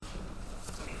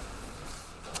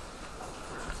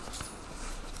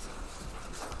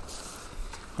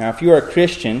Now, if you are a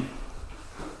Christian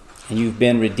and you've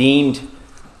been redeemed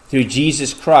through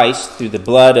Jesus Christ, through the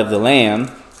blood of the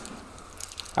Lamb,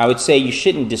 I would say you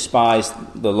shouldn't despise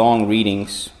the long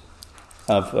readings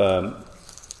of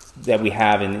that we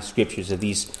have in the Scriptures, of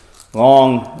these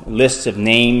long lists of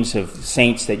names of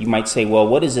saints that you might say, well,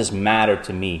 what does this matter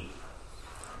to me?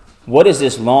 What does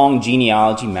this long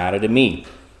genealogy matter to me?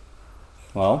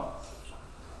 Well,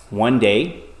 one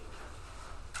day,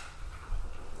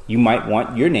 you might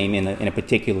want your name in a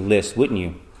particular list, wouldn't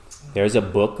you? There's a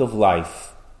book of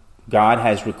life. God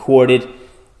has recorded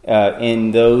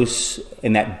in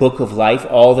that book of life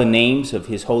all the names of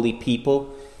his holy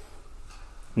people,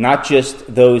 not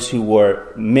just those who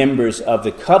were members of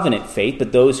the covenant faith,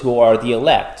 but those who are the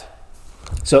elect.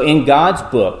 So in God's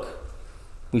book,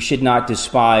 we should not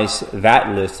despise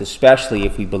that list, especially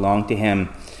if we belong to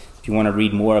him. If you want to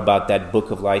read more about that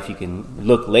book of life, you can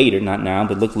look later, not now,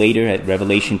 but look later at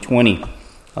Revelation 20,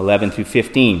 11 through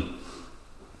 15.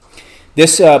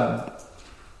 This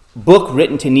book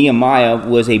written to Nehemiah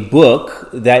was a book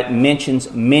that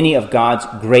mentions many of God's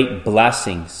great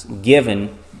blessings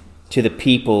given to the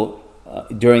people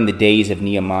during the days of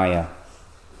Nehemiah.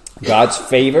 God's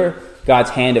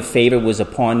hand of favor was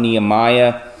upon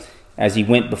Nehemiah as he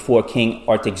went before King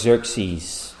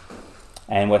Artaxerxes.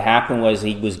 And what happened was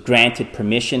he was granted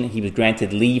permission, he was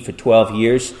granted leave for 12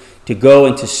 years to go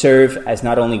and to serve as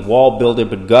not only wall builder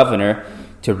but governor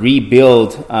to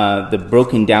rebuild the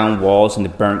broken down walls and the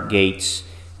burnt gates.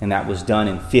 And that was done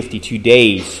in 52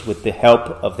 days with the help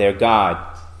of their God.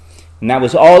 And that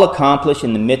was all accomplished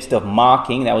in the midst of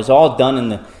mocking. That was all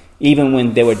done even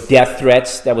when there were death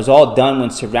threats. That was all done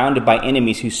when surrounded by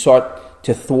enemies who sought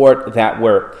to thwart that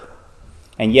work.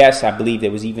 And yes, I believe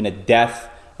there was even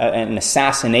an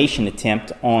assassination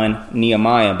attempt on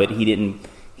Nehemiah, but he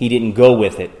didn't go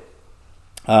with it.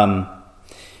 Now,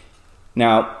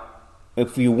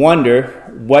 if you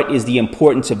wonder what is the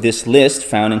importance of this list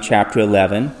found in chapter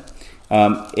 11,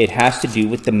 it has to do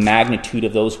with the magnitude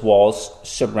of those walls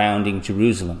surrounding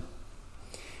Jerusalem.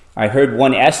 I heard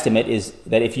one estimate is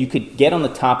that if you could get on the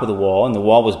top of the wall, and the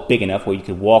wall was big enough where you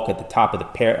could walk at the top of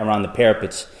around the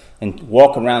parapets and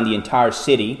walk around the entire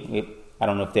city. I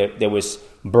don't know if there was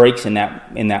breaks in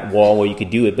that wall where you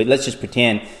could do it, but let's just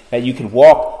pretend that you could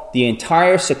walk the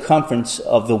entire circumference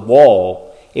of the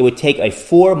wall. It would take a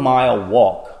 4-mile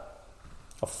walk.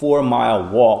 A 4-mile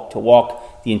walk to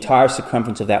walk the entire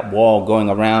circumference of that wall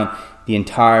going around the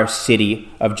entire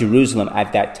city of Jerusalem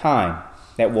at that time.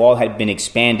 That wall had been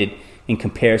expanded in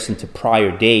comparison to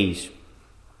prior days.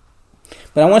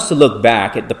 But I want us to look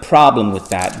back at the problem with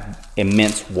that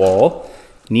immense wall.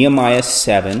 Nehemiah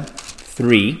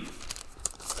 7:3.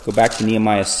 Go back to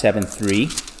Nehemiah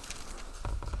 7:3.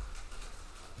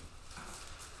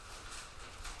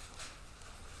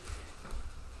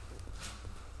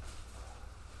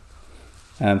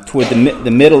 Toward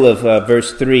the middle of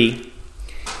verse 3,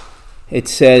 it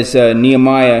says,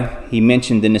 Nehemiah, he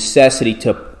mentioned the necessity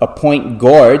to appoint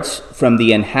guards from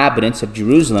the inhabitants of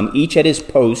Jerusalem, each at his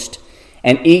post,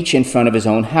 and each in front of his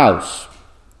own house.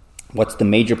 What's the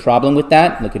major problem with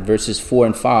that? Look at verses 4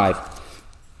 and 5.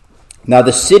 Now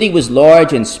the city was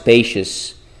large and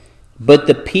spacious, but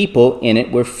the people in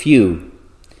it were few,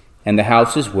 and the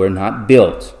houses were not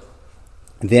built.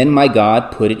 Then my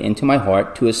God put it into my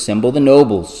heart to assemble the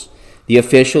nobles, the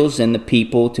officials, and the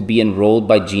people to be enrolled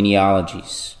by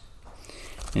genealogies.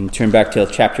 And turn back to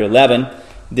chapter 11.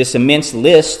 This immense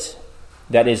list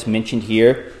that is mentioned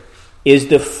here is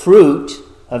the fruit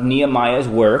of Nehemiah's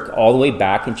work all the way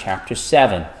back in chapter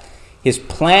 7. His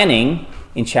planning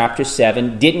in chapter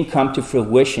 7 didn't come to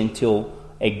fruition till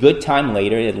a good time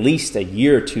later, at least a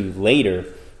year or two later.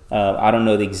 I don't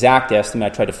know the exact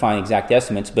estimate. I tried to find exact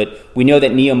estimates, but we know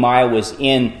that Nehemiah was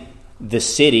in the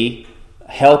city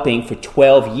helping for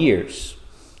 12 years.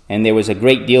 And there was a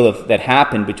great deal that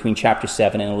happened between chapter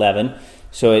 7 and 11,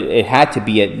 so it had to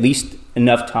be at least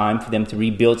enough time for them to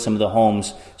rebuild some of the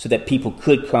homes so that people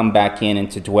could come back in and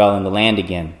to dwell in the land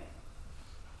again.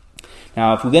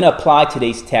 Now, if we're going to apply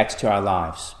today's text to our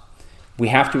lives, we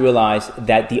have to realize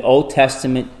that the Old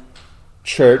Testament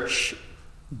church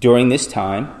during this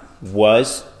time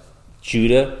was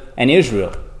Judah and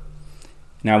Israel.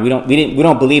 Now, we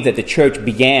don't believe that the church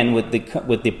began with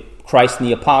the Christ and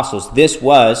the apostles. This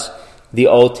was the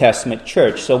Old Testament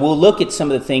church. So we'll look at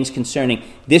some of the things concerning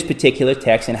this particular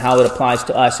text and how it applies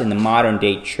to us in the modern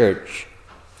day church.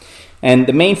 And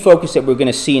the main focus that we're going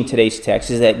to see in today's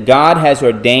text is that God has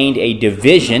ordained a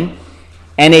division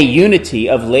and a unity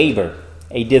of labor.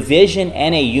 A division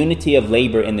and a unity of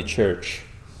labor in the church.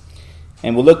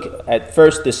 And we'll look at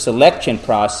first the selection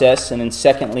process, and then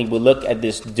secondly, we'll look at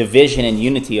this division and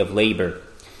unity of labor.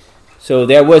 So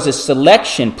there was a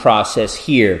selection process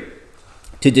here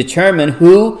to determine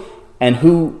who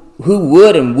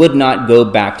would and would not go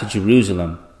back to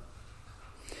Jerusalem.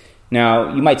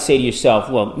 Now, you might say to yourself,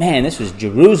 well, man, this was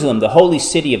Jerusalem, the holy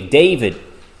city of David,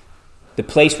 the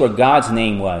place where God's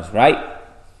name was, right?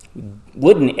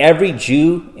 Wouldn't every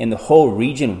Jew in the whole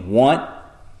region want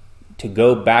to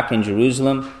go back in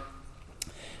Jerusalem?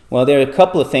 Well, there are a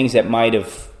couple of things that might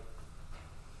have,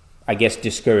 I guess,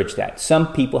 discouraged that.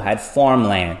 Some people had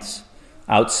farmlands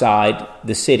outside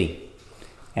the city,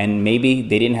 and maybe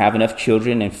they didn't have enough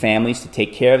children and families to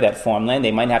take care of that farmland.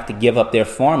 They might have to give up their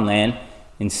farmland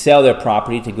and sell their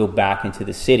property to go back into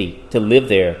the city, to live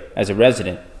there as a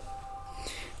resident.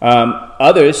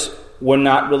 Others were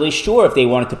not really sure if they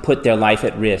wanted to put their life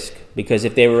at risk, because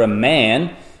if they were a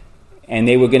man and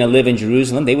they were going to live in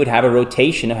Jerusalem, they would have a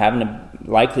rotation of having to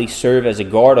likely serve as a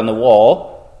guard on the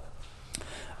wall.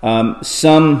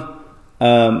 Some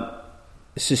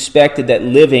suspected that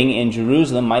living in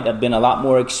Jerusalem might have been a lot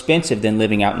more expensive than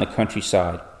living out in the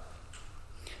countryside.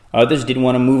 Others didn't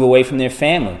want to move away from their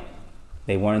family.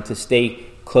 They wanted to stay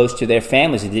close to their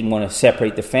families. They didn't want to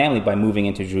separate the family by moving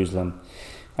into Jerusalem.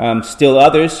 Still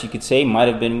others, you could say, might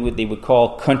have been what they would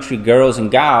call country girls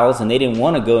and gals, and they didn't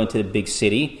want to go into the big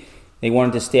city. They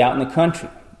wanted to stay out in the country.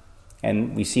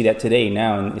 And we see that today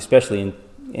now, and especially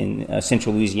in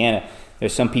central Louisiana.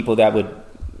 There's some people that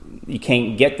you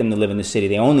can't get them to live in the city.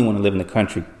 They only want to live in the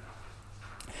country.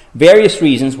 Various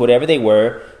reasons, whatever they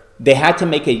were, they had to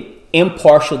make an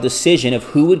impartial decision of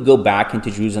who would go back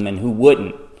into Jerusalem and who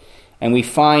wouldn't. And we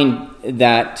find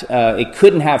that it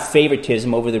couldn't have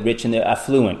favoritism over the rich and the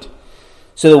affluent.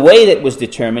 So the way that was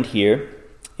determined here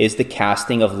is the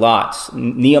casting of lots.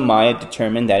 Nehemiah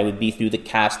determined that it would be through the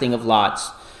casting of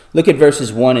lots. Look at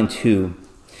verses 1 and 2.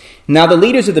 Now the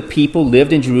leaders of the people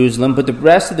lived in Jerusalem, but the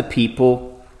rest of the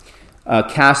people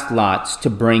cast lots to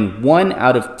bring 1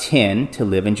 out of 10 to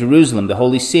live in Jerusalem, the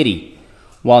holy city,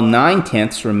 while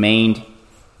 9/10 remained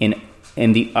in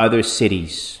the other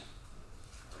cities.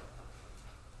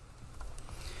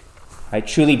 I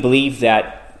truly believe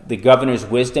that the governor's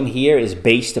wisdom here is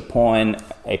based upon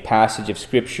a passage of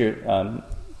Scripture,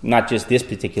 not just this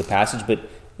particular passage, but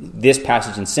this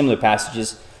passage and similar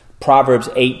passages. Proverbs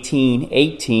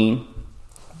 18:18,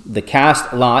 the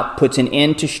cast lot puts an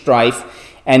end to strife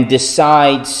and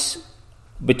decides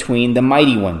between the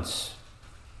mighty ones.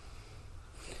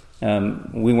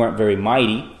 We weren't very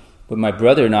mighty, but my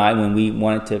brother and I, when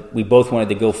we both wanted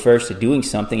to go first to doing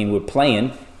something and we were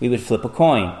playing, we would flip a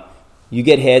coin. You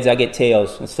get heads, I get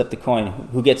tails. Let's flip the coin.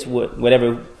 Who gets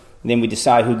whatever? Then we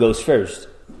decide who goes first.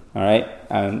 All right.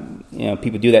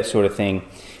 People do that sort of thing.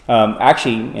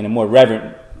 Actually, in a more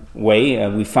reverent way,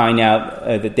 we find out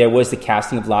that there was the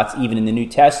casting of lots even in the New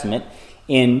Testament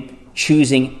in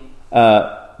choosing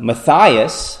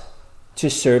Matthias to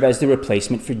serve as the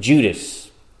replacement for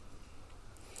Judas.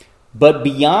 But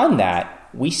beyond that,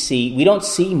 we don't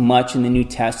see much in the New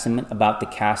Testament about the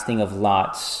casting of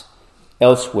lots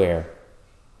elsewhere.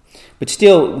 But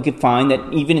still, we can find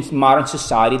that even in modern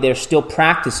society, there are still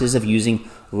practices of using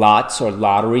lots or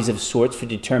lotteries of sorts for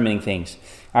determining things.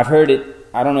 I've heard it,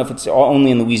 I don't know if it's only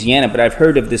in Louisiana, but I've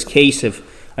heard of this case of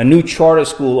a new charter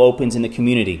school opens in the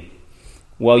community.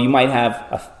 Well, you might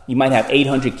have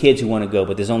 800 kids who want to go,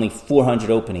 but there's only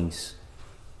 400 openings.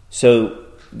 So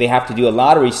they have to do a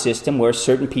lottery system where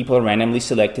certain people are randomly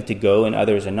selected to go and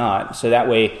others are not. So that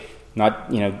way,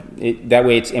 that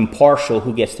way it's impartial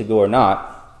who gets to go or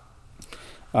not.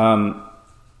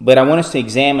 But I want us to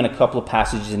examine a couple of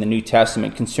passages in the New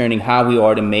Testament concerning how we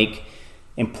are to make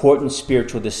important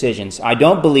spiritual decisions. I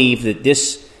don't believe that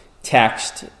this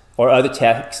text or other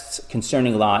texts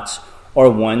concerning lots are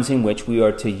ones in which we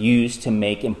are to use to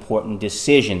make important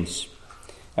decisions.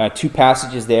 Two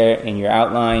passages there in your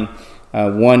outline.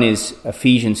 One is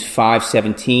Ephesians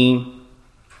 5:17.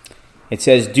 It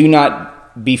says, "Do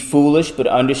not be foolish, but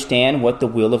understand what the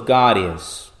will of God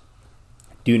is."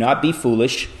 Do not be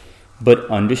foolish, but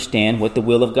understand what the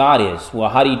will of God is. Well,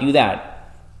 how do you do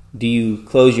that? Do you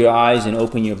close your eyes and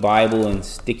open your Bible and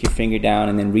stick your finger down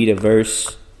and then read a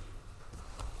verse?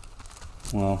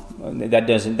 Well,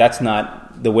 that's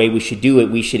not the way we should do it.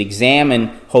 We should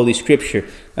examine Holy Scripture.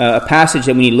 A passage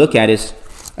that we need to look at is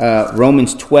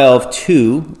Romans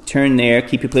 12:2. Turn there.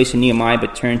 Keep your place in Nehemiah,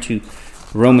 but turn to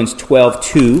Romans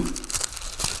 12:2.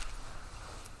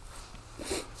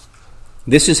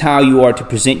 This is how you are to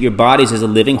present your bodies as a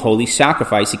living, holy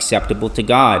sacrifice acceptable to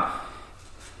God.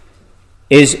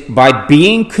 Is by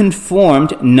being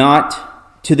conformed not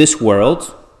to this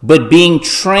world, but being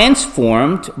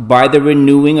transformed by the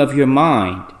renewing of your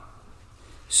mind,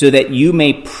 so that you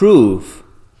may prove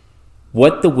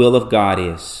what the will of God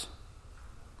is,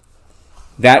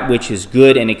 that which is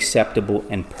good and acceptable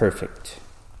and perfect.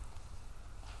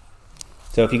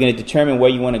 So if you're going to determine where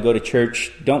you want to go to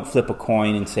church, don't flip a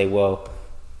coin and say, well,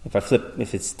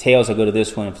 if it's tails, I'll go to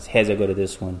this one. If it's heads, I'll go to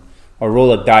this one. Or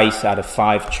roll a dice out of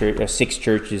 6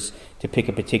 churches to pick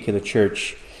a particular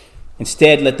church.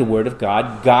 Instead, let the Word of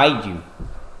God guide you.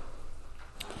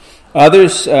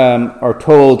 Others are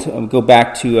told. Go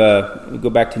back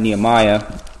to Nehemiah.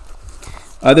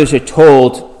 Others are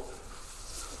told.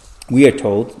 We are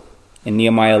told in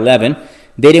Nehemiah 11,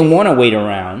 they didn't want to wait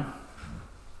around,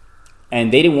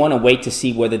 and they didn't want to wait to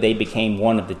see whether they became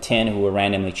one of the 10 who were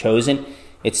randomly chosen.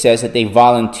 It says that they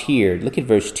volunteered. Look at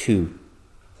verse 2.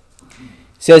 It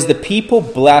says, the people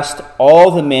blessed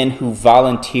all the men who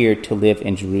volunteered to live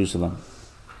in Jerusalem.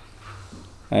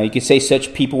 You could say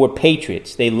such people were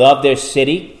patriots. They loved their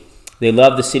city. They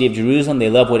loved the city of Jerusalem. They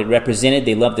loved what it represented.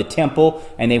 They loved the temple,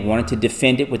 and they wanted to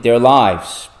defend it with their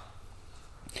lives.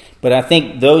 But I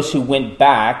think those who went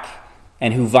back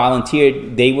and who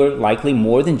volunteered, they were likely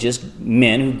more than just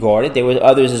men who guarded. There were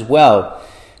others as well.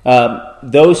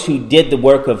 Those who did the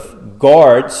work of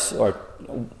guards or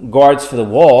guards for the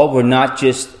wall were not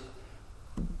just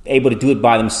able to do it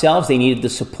by themselves. They needed the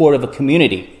support of a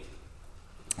community.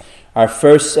 Our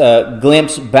first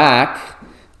glimpse back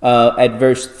at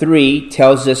verse 3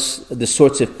 tells us the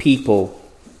sorts of people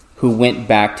who went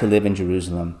back to live in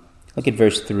Jerusalem. Look at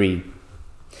verse 3.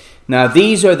 Now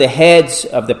these are the heads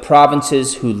of the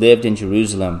provinces who lived in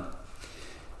Jerusalem.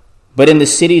 But in the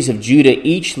cities of Judah,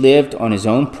 each lived on his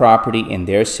own property in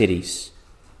their cities.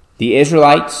 The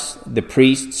Israelites, the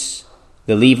priests,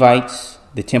 the Levites,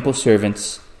 the temple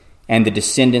servants, and the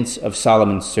descendants of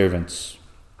Solomon's servants.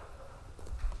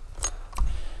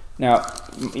 Now,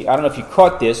 I don't know if you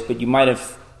caught this, but you might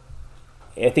have,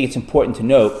 I think it's important to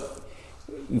note,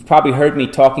 you've probably heard me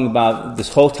talking about,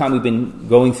 this whole time we've been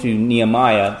going through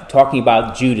Nehemiah, talking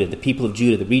about Judah, the people of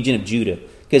Judah, the region of Judah,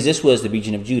 because this was the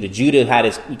region of Judah. Judah had,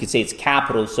 you could say, its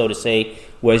capital, so to say,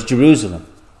 was Jerusalem.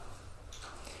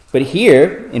 But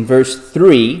here, in verse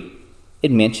 3,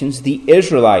 it mentions the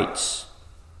Israelites,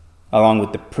 along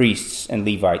with the priests and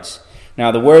Levites.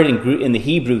 Now, the word in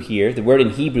Hebrew here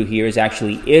is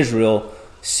actually Israel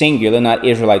singular, not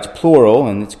Israelites plural,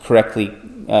 and it's correctly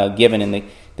given in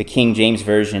the King James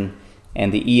Version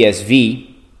and the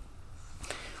ESV.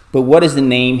 But what is the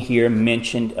name here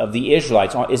mentioned of the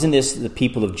Israelites? Isn't this the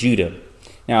people of Judah?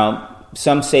 Now,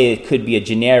 some say it could be a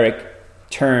generic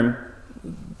term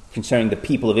concerning the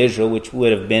people of Israel, which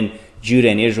would have been Judah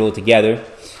and Israel together.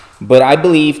 But I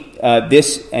believe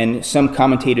this, and some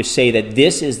commentators say that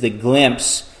this is the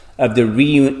glimpse of the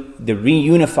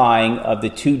reunifying of the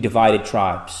two divided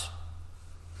tribes.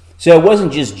 So it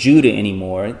wasn't just Judah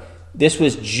anymore. This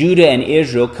was Judah and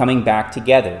Israel coming back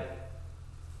together.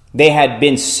 They had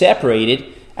been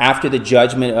separated after the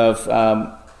judgment of,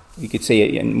 you could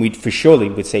say, and we for surely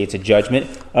would say it's a judgment,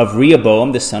 of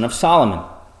Rehoboam, the son of Solomon.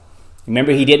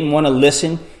 Remember, he didn't want to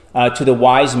listen to the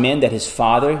wise men that his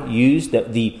father used,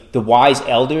 the wise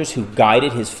elders who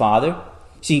guided his father.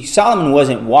 See, Solomon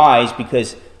wasn't wise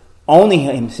because only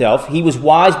himself. He was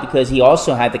wise because he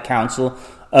also had the counsel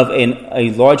of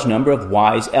a large number of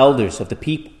wise elders of the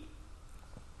people.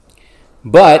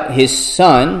 But his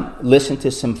son listened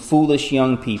to some foolish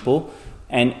young people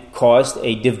and caused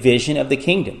a division of the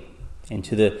kingdom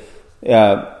into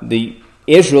the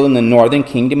Israel in the northern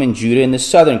kingdom and Judah in the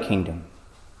southern kingdom.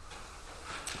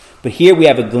 But here we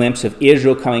have a glimpse of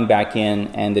Israel coming back in,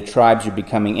 and the tribes are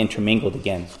becoming intermingled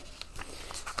again.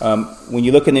 When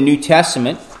you look in the New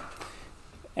Testament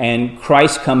and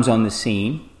Christ comes on the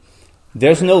scene,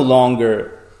 there's no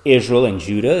longer Israel and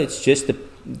Judah. It's just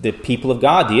the people of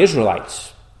God, the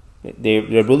Israelites.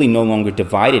 They're really no longer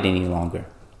divided any longer.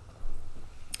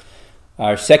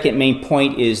 Our second main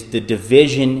point is the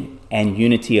division and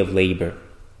unity of labor.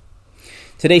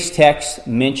 Today's text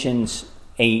mentions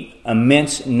an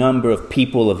immense number of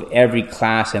people of every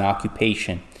class and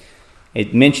occupation.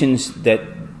 It mentions that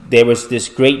there was this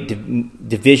great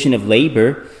division of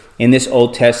labor in this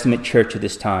Old Testament church at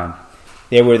this time.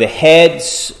 There were the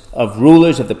heads of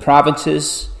rulers of the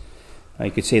provinces,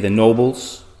 you could say the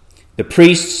nobles, the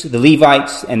priests, the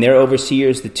Levites and their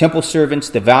overseers, the temple servants,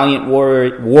 the valiant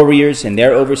warriors and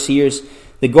their overseers,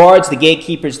 the guards, the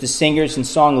gatekeepers, the singers and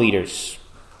song leaders.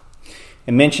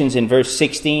 It mentions in verse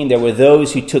 16, there were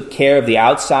those who took care of the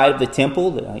outside of the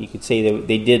temple. You could say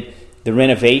they did the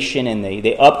renovation and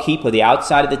the upkeep of the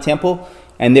outside of the temple.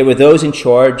 And there were those in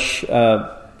charge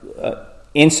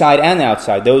inside and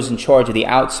outside, those in charge of the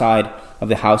outside of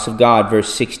the house of God,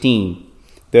 verse 16.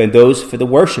 Those for the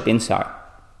worship inside.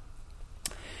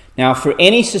 Now, for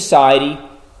any society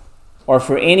or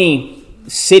for any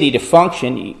city to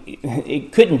function,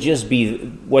 it couldn't just be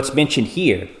what's mentioned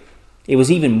here. It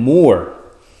was even more.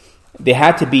 There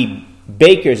had to be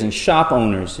bakers and shop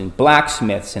owners and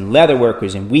blacksmiths and leather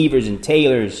workers and weavers and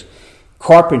tailors,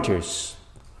 carpenters,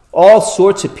 all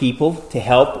sorts of people to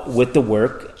help with the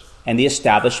work and the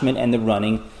establishment and the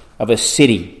running of a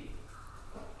city.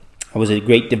 It was a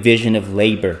great division of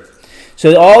labor.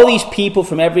 So all these people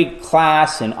from every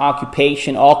class and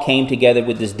occupation all came together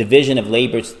with this division of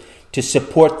labor to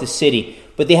support the city.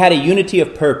 But they had a unity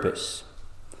of purpose.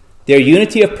 Their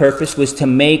unity of purpose was to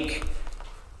make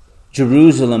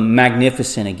Jerusalem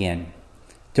magnificent again,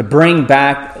 to bring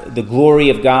back the glory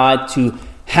of God, to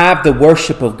have the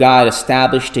worship of God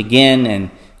established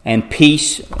again, and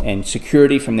peace and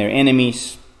security from their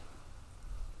enemies.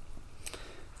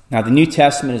 Now, the New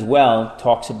Testament as well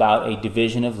talks about a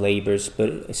division of labors, but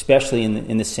especially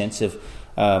in the sense of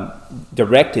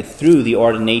directed through the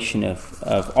ordination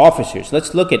of officers.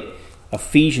 Let's look at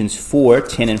Ephesians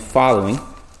 4:10 and following.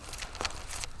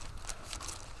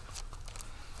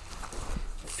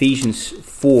 Ephesians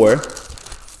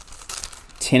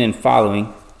 4:10 and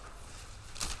following.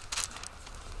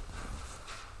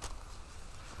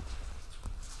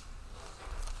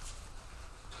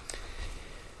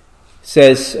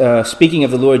 Says, speaking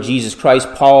of the Lord Jesus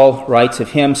Christ, Paul writes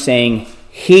of him, saying,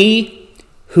 "He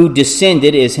who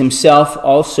descended is himself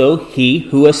also he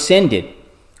who ascended,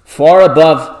 far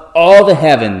above all the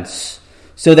heavens,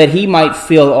 so that he might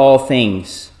fill all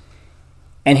things.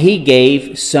 And he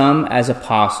gave some as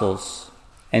apostles,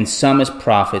 and some as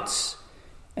prophets,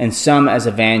 and some as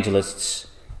evangelists,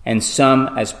 and some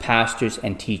as pastors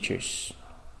and teachers."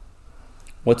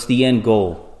 What's the end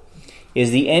goal?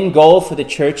 Is the end goal for the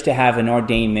church to have an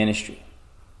ordained ministry?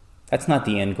 That's not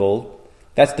the end goal.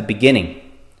 That's the beginning.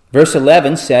 Verse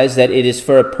 11 says that it is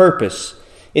for a purpose.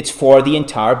 It's for the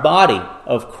entire body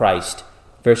of Christ.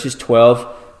 Verses 12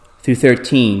 through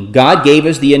 13. God gave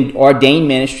us the ordained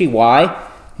ministry. Why?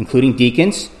 Including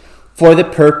deacons. For the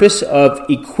purpose of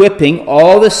equipping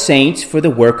all the saints for the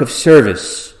work of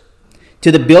service, to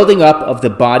the building up of the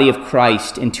body of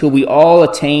Christ, until we all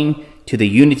attain to the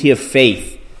unity of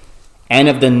faith and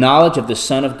of the knowledge of the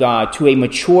Son of God, to a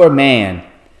mature man,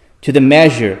 to the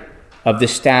measure of the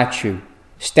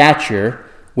stature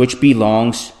which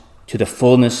belongs to the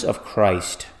fullness of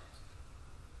Christ.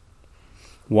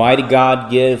 Why did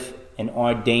God give an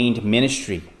ordained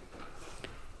ministry?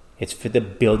 It's for the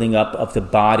building up of the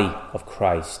body of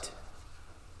Christ.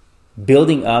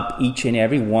 Building up each and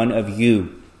every one of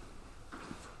you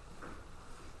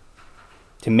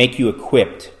to make you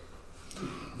equipped.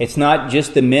 It's not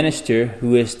just the minister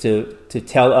who is to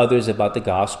tell others about the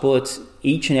gospel. It's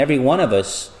each and every one of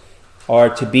us are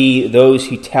to be those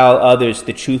who tell others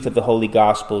the truth of the holy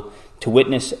gospel, to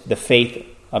witness the faith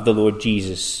of the Lord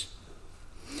Jesus.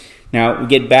 Now, we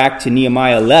get back to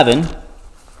Nehemiah 11.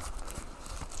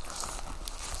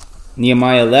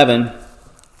 Nehemiah 11,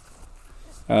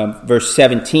 verse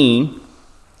 17.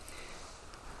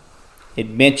 It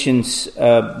mentions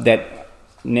that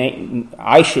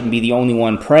I shouldn't be the only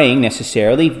one praying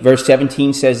necessarily. Verse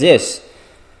 17 says this: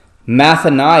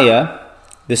 Mathaniah,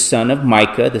 the son of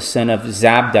Micah, the son of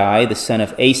Zabdi, the son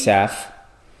of Asaph,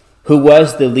 who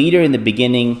was the leader in the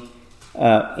beginning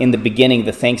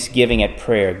the thanksgiving at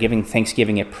prayer, giving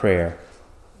thanksgiving at prayer.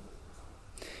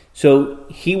 So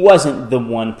he wasn't the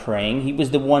one praying, he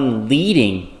was the one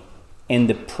leading in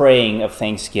the praying of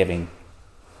thanksgiving.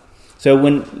 So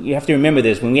when you have to remember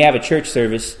this, when we have a church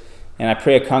service and I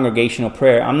pray a congregational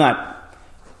prayer, I'm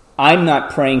not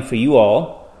praying for you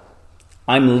all.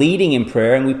 I'm leading in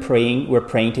prayer, and we're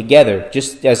praying together.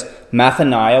 Just as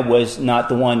Mathaniah was not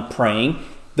the one praying,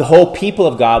 the whole people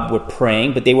of God were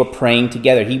praying, but they were praying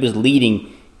together. He was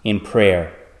leading in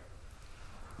prayer.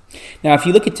 Now, if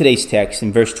you look at today's text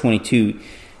in verse 22,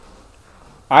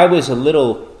 I was a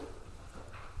little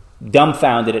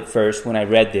dumbfounded at first when I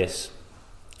read this,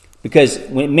 because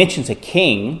when it mentions a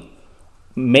king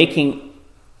making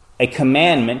a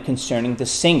commandment concerning the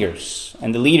singers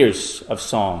and the leaders of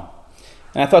song.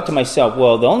 And I thought to myself,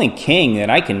 well, the only king that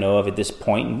I can know of at this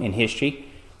point in history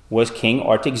was King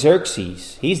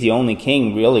Artaxerxes. He's the only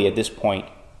king really at this point.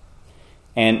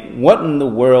 And what in the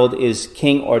world is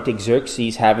King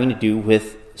Artaxerxes having to do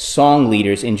with song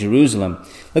leaders in Jerusalem?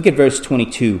 Look at verse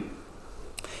 22.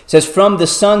 It says, "From the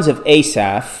sons of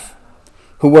Asaph,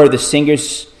 who were the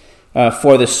singers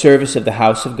for the service of the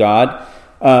house of God,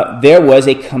 there was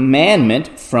a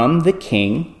commandment from the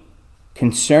king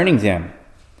concerning them."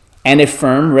 and a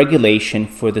firm regulation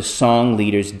for the song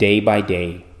leaders day by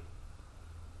day.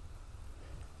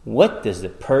 What does the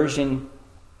Persian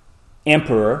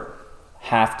emperor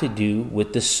have to do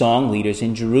with the song leaders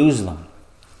in Jerusalem?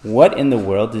 What in the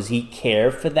world does he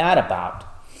care for that about?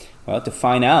 Well, to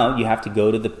find out, you have to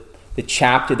go to the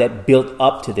chapter that built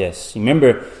up to this.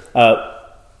 Remember,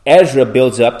 Ezra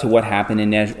builds up to what happened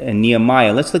in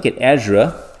Nehemiah. Let's look at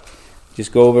Ezra.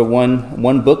 Just go over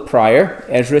one book prior,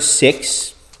 Ezra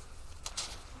 6.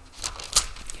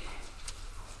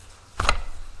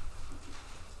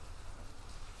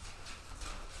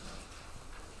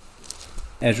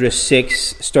 Ezra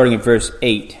 6, starting at verse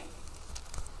 8.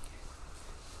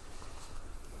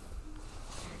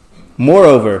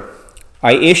 Moreover,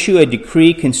 I issue a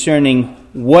decree concerning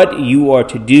what you are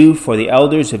to do for the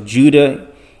elders of Judah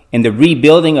in the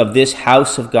rebuilding of this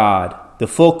house of God. The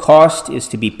full cost is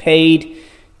to be paid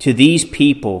to these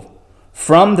people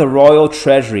from the royal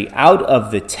treasury out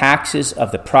of the taxes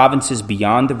of the provinces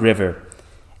beyond the river,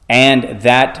 and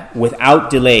that without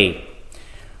delay.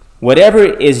 Whatever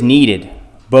is needed,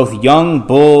 both young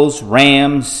bulls,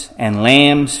 rams, and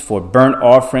lambs for burnt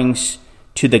offerings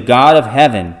to the God of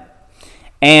heaven,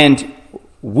 and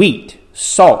wheat,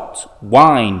 salt,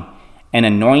 wine, and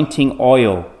anointing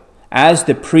oil, as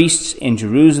the priests in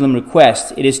Jerusalem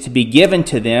request, it is to be given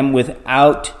to them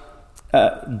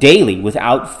daily,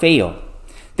 without fail,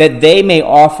 that they may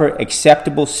offer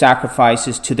acceptable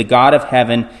sacrifices to the God of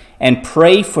heaven and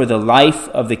pray for the life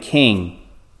of the king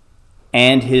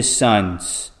and his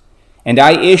sons. And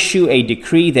I issue a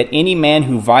decree that any man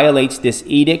who violates this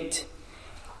edict,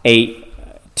 a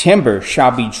timber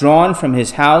shall be drawn from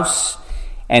his house,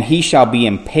 and he shall be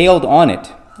impaled on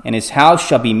it, and his house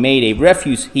shall be made a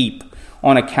refuse heap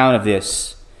on account of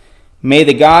this. May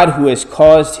the God who has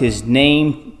caused his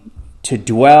name to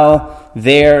dwell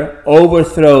there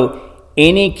overthrow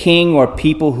any king or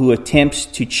people who attempts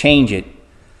to change it,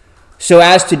 so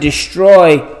as to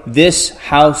destroy this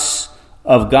house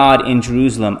of God in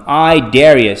Jerusalem. I,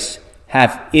 Darius,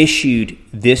 have issued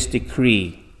this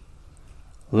decree.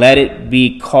 Let it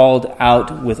be called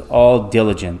out with all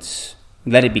diligence.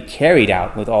 Let it be carried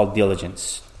out with all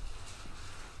diligence.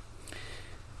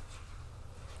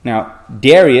 Now,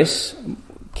 Darius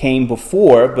came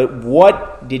before, but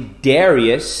what did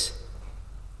Darius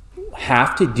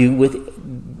have to do with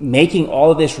making all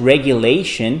of this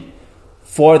regulation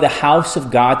for the house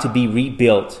of God to be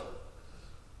rebuilt?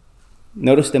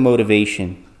 Notice the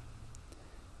motivation.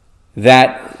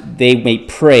 That they may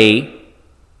pray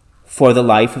for the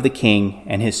life of the king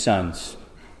and his sons.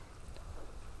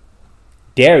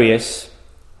 Darius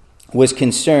was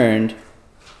concerned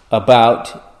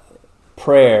about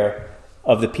prayer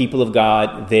of the people of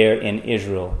God there in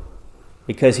Israel,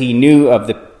 because he knew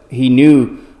that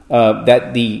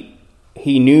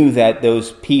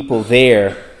those people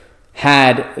there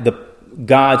had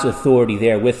God's authority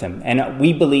there with them. And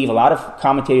we believe, a lot of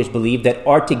commentators believe, that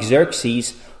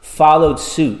Artaxerxes followed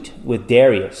suit with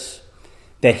Darius,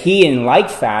 that he in like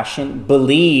fashion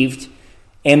believed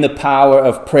in the power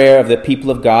of prayer of the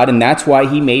people of God, and that's why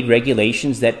he made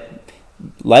regulations that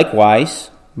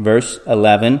likewise, verse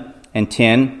 11 and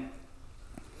 10,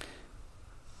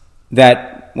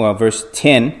 verse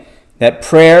 10, that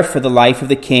prayer for the life of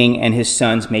the king and his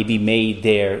sons may be made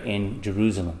there in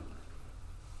Jerusalem.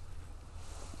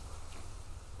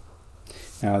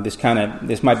 Now,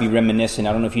 this might be reminiscent.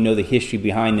 I don't know if you know the history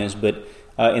behind this, but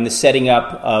in the setting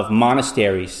up of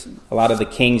monasteries, a lot of the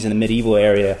kings in the medieval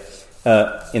era,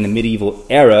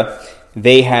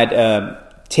 they had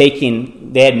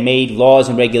made laws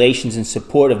and regulations in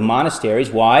support of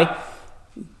monasteries. Why?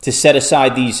 To set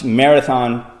aside these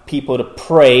marathon people to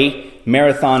pray,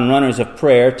 marathon runners of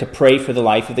prayer, to pray for the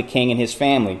life of the king and his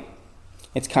family.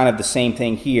 It's kind of the same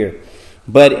thing here.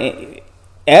 But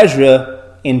Ezra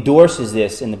endorses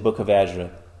this in the book of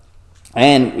Ezra.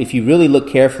 And if you really look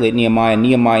carefully at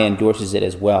Nehemiah endorses it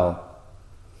as well.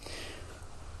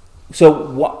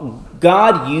 So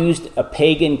God used a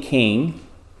pagan king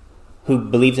who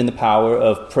believes in the power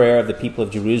of prayer of the people of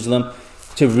Jerusalem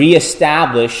to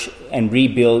reestablish and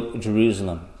rebuild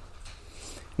Jerusalem.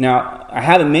 Now, I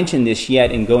haven't mentioned this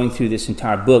yet in going through this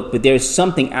entire book, but there's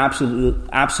something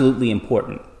absolutely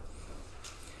important.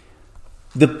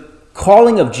 The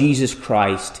calling of Jesus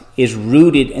Christ is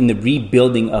rooted in the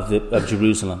rebuilding of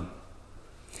Jerusalem.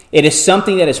 It is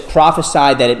something that is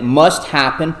prophesied that it must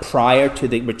happen prior to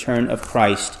the return of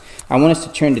Christ. I want us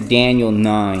to turn to Daniel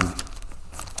 9.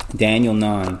 Daniel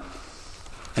 9.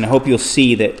 And I hope you'll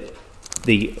see that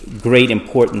the great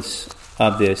importance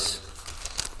of this.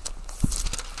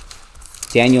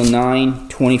 Daniel 9,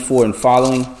 24 and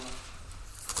following.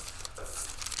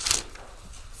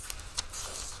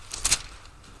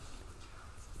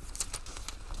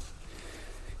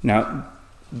 Now,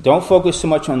 don't focus so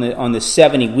much on the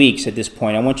 70 weeks at this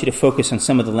point. I want you to focus on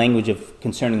some of the language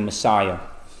concerning the Messiah.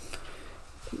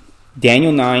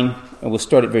 Daniel 9, and we'll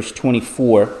start at verse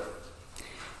 24.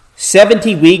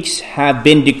 70 weeks have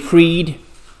been decreed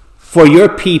for your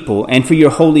people and for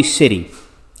your holy city,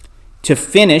 to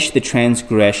finish the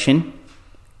transgression,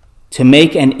 to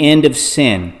make an end of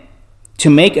sin, to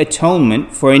make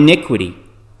atonement for iniquity,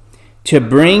 to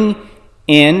bring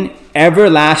in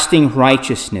everlasting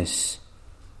righteousness,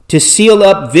 to seal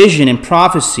up vision and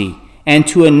prophecy, and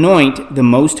to anoint the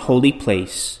most holy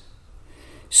place.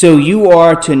 So you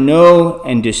are to know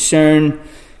and discern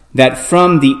that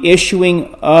from the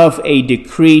issuing of a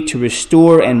decree to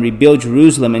restore and rebuild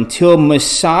Jerusalem until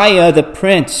Messiah the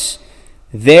Prince,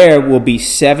 there will be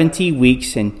 70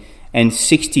 weeks and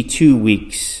 62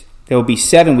 weeks. There will be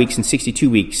 7 weeks and 62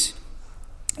 weeks.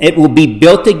 It will be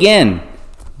built again.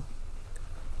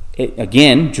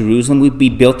 Jerusalem will be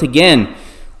built again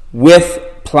with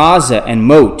plaza and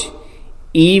moat,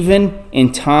 even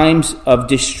in times of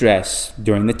distress,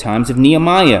 during the times of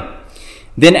Nehemiah.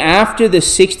 Then after the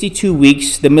 62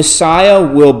 weeks, the Messiah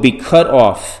will be cut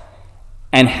off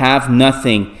and have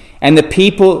nothing. And the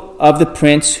people of the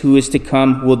prince who is to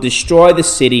come will destroy the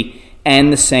city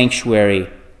and the sanctuary.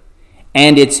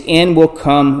 And its end will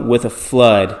come with a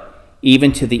flood.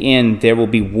 Even to the end there will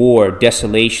be war.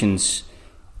 Desolations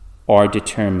are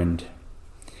determined.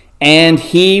 And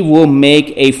he will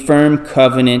make a firm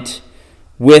covenant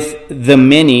with the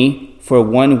many for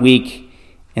 1 week.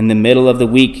 In the middle of the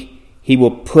week, he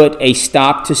will put a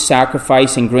stop to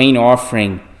sacrifice and grain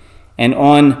offering. And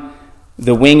on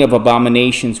the wing of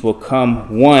abominations will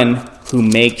come one who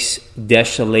makes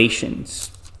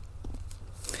desolations.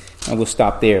 And we'll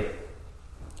stop there.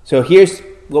 So here's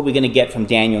what we're going to get from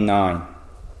Daniel 9.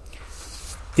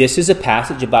 This is a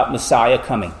passage about Messiah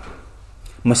coming.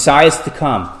 Messiah is to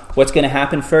come. What's going to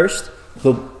happen first?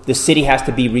 The city has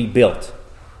to be rebuilt.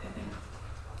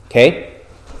 Okay?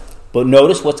 But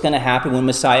notice what's going to happen when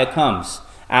Messiah comes.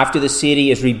 After the city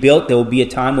is rebuilt, there will be a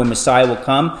time when Messiah will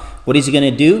come. What is he going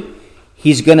to do?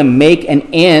 He's going to make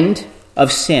an end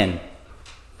of sin.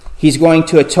 He's going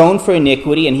to atone for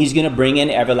iniquity, and he's going to bring in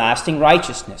everlasting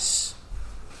righteousness.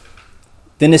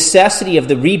 The necessity of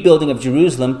the rebuilding of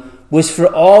Jerusalem was for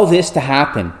all this to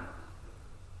happen.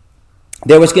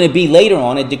 There was going to be later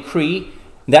on a decree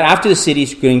that after the city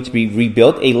is going to be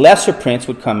rebuilt, a lesser prince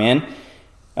would come in.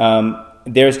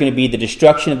 There's going to be the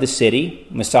destruction of the city.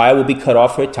 Messiah will be cut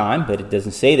off for a time, but it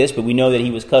doesn't say this, but we know that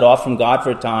he was cut off from God for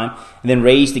a time and then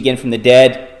raised again from the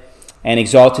dead and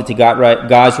exalted to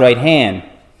God's right hand.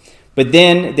 But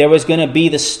then there was going to be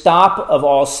the stop of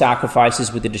all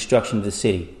sacrifices with the destruction of the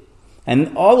city.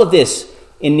 And all of this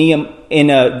in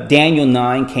Daniel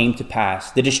 9 came to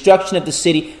pass. The destruction of the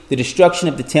city, the destruction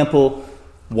of the temple.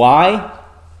 Why?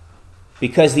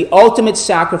 Because the ultimate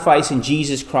sacrifice in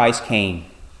Jesus Christ came.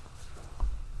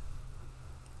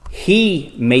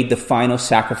 He made the final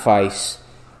sacrifice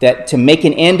that to make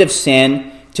an end of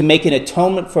sin, to make an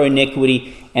atonement for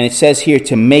iniquity, and it says here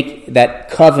to make that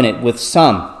covenant with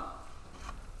some.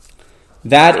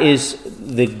 That is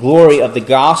the glory of the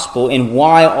gospel and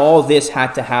why all this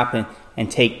had to happen and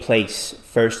take place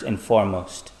first and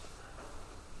foremost.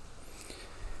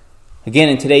 Again,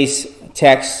 in today's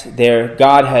text,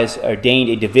 God has ordained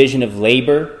a division of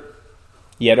labor,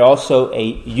 yet also a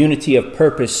unity of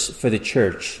purpose for the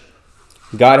church.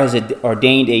 God has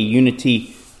ordained a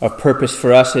unity of purpose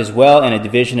for us as well and a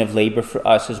division of labor for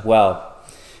us as well.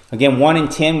 Again, 1 in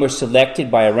 10 were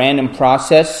selected by a random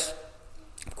process.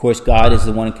 Of course, God is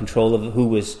the one in control of who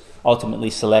was ultimately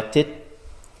selected.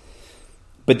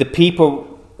 But the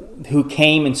people who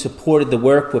came and supported the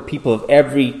work were people of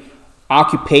every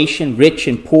occupation, rich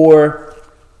and poor,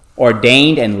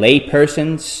 ordained and lay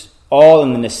persons, all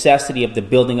in the necessity of the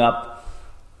building up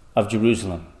of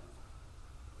Jerusalem.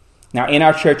 Now, in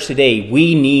our church today,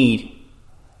 we need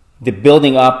the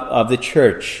building up of the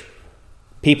church.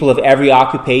 People of every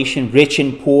occupation, rich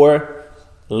and poor,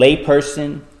 lay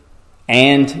person,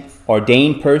 and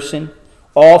ordained person,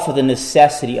 all for the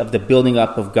necessity of the building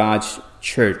up of God's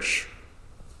church.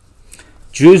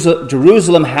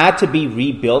 Jerusalem had to be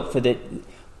rebuilt for the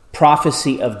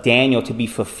prophecy of Daniel to be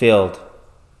fulfilled.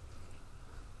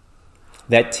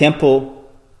 That temple,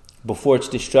 before its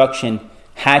destruction,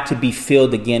 had to be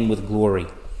filled again with glory.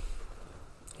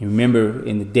 You remember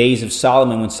in the days of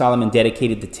Solomon, when Solomon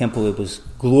dedicated the temple, it was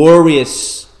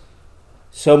glorious,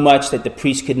 so much that the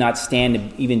priests could not stand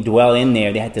to even dwell in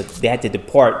there. They had to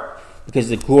depart because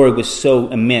the glory was so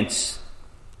immense.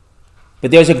 But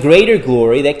there's a greater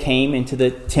glory that came into the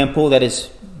temple that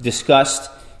is discussed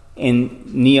in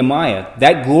Nehemiah.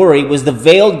 That glory was the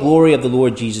veiled glory of the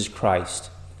Lord Jesus Christ.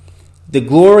 The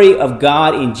glory of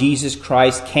God in Jesus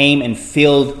Christ came and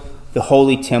filled the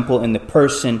holy temple in the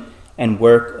person and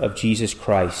work of Jesus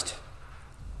Christ.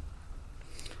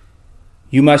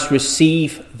 You must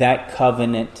receive that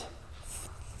covenant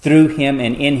through him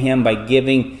and in him by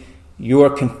giving your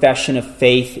confession of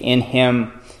faith in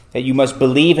him, that you must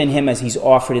believe in him as he's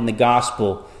offered in the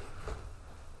gospel,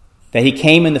 that he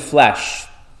came in the flesh,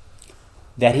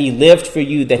 that he lived for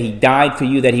you, that he died for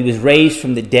you, that he was raised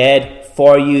from the dead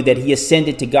for you, that he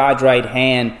ascended to God's right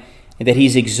hand, and that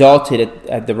he's exalted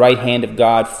at the right hand of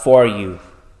God for you.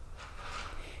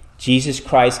 Jesus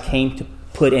Christ came to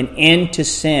put an end to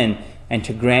sin and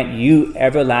to grant you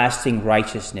everlasting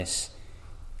righteousness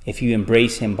if you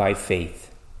embrace him by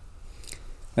faith.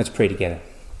 Let's pray together.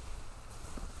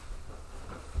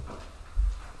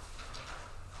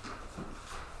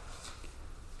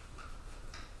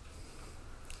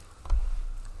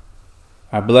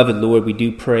 Our beloved Lord, we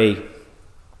do pray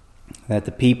that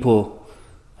the people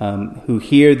who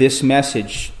hear this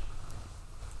message,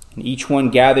 and each one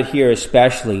gathered here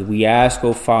especially, we ask,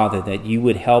 O Father, that you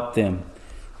would help them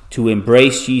to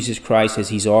embrace Jesus Christ as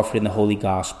he's offered in the Holy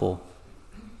Gospel.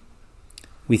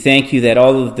 We thank you that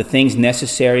all of the things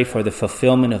necessary for the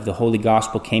fulfillment of the Holy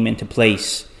Gospel came into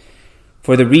place,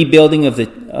 for the rebuilding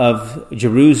of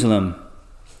Jerusalem,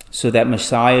 so that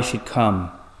Messiah should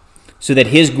come, so that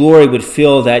his glory would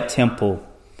fill that temple,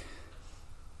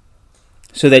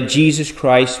 so that Jesus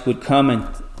Christ would come and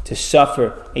to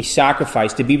suffer a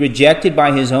sacrifice, to be rejected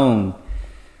by his own,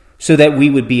 so that we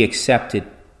would be accepted.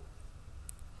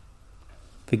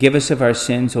 Forgive us of our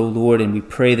sins, O Lord, and we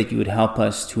pray that you would help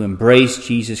us to embrace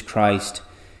Jesus Christ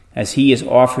as he is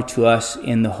offered to us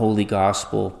in the Holy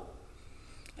Gospel.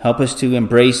 Help us to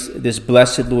embrace this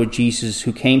blessed Lord Jesus,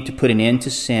 who came to put an end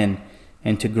to sin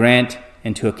and to grant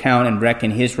and to account and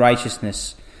reckon his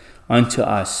righteousness unto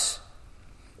us.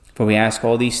 For we ask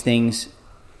all these things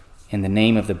in the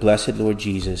name of the blessed Lord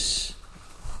Jesus.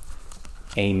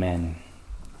 Amen.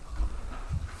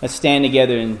 Let's stand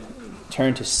together and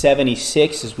turn to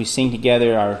 76 as we sing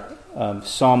together our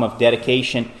psalm of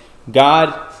dedication.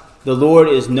 God, the Lord,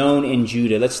 is known in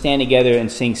Judah. Let's stand together and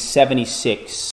sing 76.